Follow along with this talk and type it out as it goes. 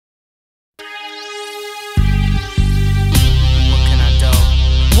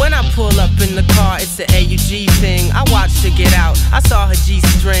pull up in the car, it's the AUG thing. I watched her get out, I saw her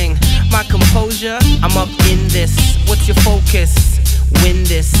G-string. My composure, I'm up in this. What's your focus? Win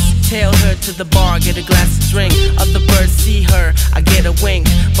this. Tail her to the bar, get a glass of drink. Other birds see her, I get a wink.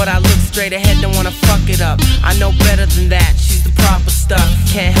 But I look straight ahead, don't wanna fuck it up. I know better than that, she's the proper stuff.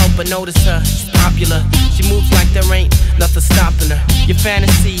 Can't help but notice her, she's popular. She moves like there ain't nothing stopping her. Your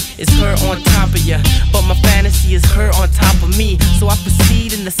fantasy is her on top of ya, but my fantasy is her on top of me. So I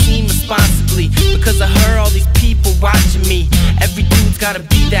proceed in the scene responsibly. Because of her, all these people watching me. Every dude's gotta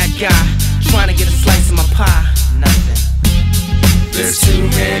be that guy, trying to get a slice of my pie. Nothing. There's too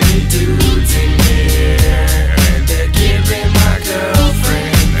many dudes in here, and they're giving my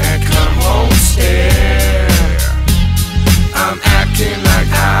girlfriend that come home stare. I'm acting like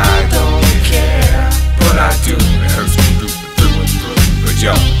I don't care, but I do. It hurts me through and through. But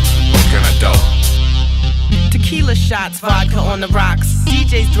yo, what can I do? Tequila shots, vodka on the rocks.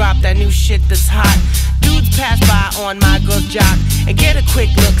 DJs drop that new shit that's hot. Dudes pass by on my girl's jock and get a quick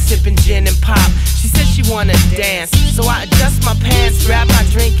look, sipping gin and pop. She said she wanna dance, so I adjust my pants, grab my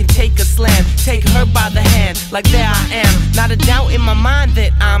drink and take a slam. Take her by the hand, like there I am. Not a doubt in my mind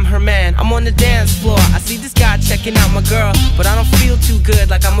that I'm her man. I'm on the dance floor, I see this guy checking out my girl, but I don't feel too good,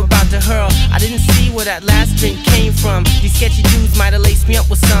 like I'm about to hurl. I didn't see where that last drink came from. These sketchy dudes might have laced me up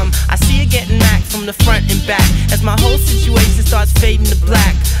with some. I see her getting knocked from the front and back as my whole situation starts fading to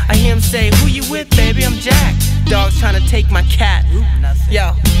black. I hear him say, "Who you with, baby? I'm Jack." Dog's trying to take my cat.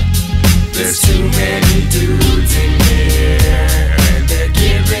 Yo. There's too many dudes in here, and they're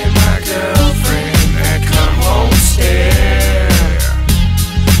giving my girlfriend that come home stare.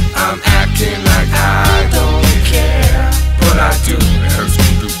 I'm acting like I don't care, but I do. It hurts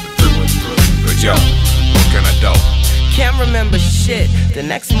me through and through. But yo, what can I do? Can't remember shit. The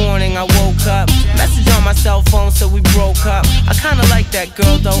next morning I woke up, message on my cell phone, so we broke up. I kinda like that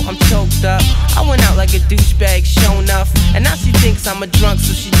girl though, I'm choked up. I went out like a douchebag, show enough, and now she thinks I'm a drunk,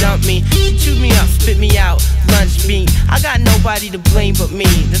 so she dumped me. She chewed me up, spit me out, lunch meat. I got nobody to blame but me.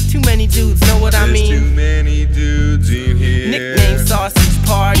 There's too many dudes, know what I mean? There's too many dudes in here. Nickname sausage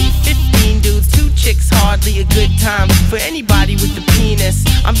party, 15 dudes, 2 chicks, hardly a good time for anybody with the penis.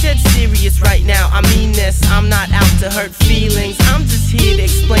 I'm dead serious right now, I mean this. I'm not out to hurt feelings, I'm just here to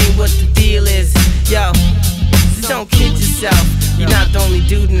explain what the deal is. Yo, so don't kid yourself, you're not the only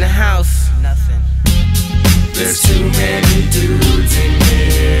dude in the house. Nothing. There's too many dudes in here.